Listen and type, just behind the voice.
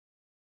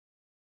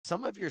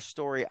some of your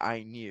story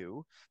I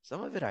knew,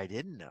 some of it I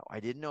didn't know.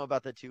 I didn't know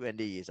about the two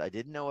NDEs. I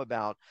didn't know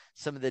about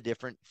some of the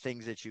different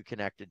things that you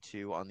connected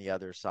to on the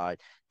other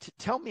side.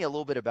 Tell me a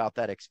little bit about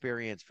that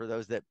experience for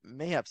those that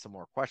may have some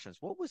more questions.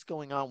 What was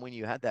going on when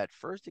you had that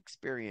first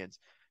experience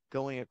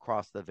going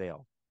across the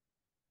veil?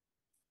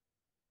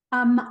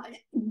 Um,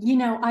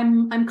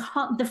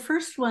 the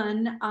first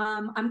one,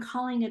 I'm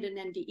calling it an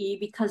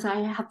NDE because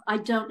I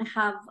don't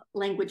have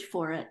language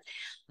for it.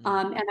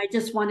 Hmm. And I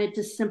just wanted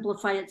to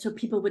simplify it so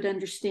people would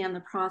understand the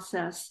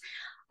process.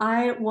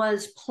 I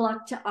was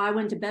plucked. I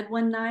went to bed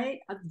one night,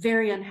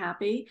 very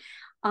unhappy.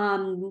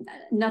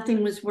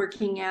 Nothing was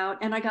working out,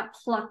 and I got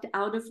plucked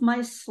out of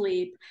my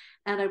sleep,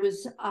 and I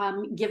was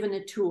given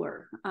a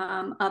tour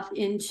up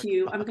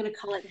into, I'm going to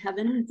call it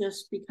heaven,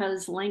 just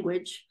because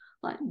language,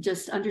 like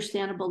just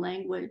understandable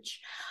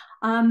language.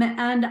 And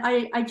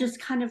I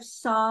just kind of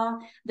saw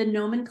the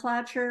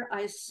nomenclature.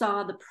 I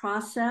saw the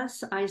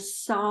process. I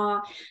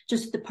saw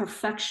just the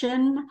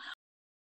perfection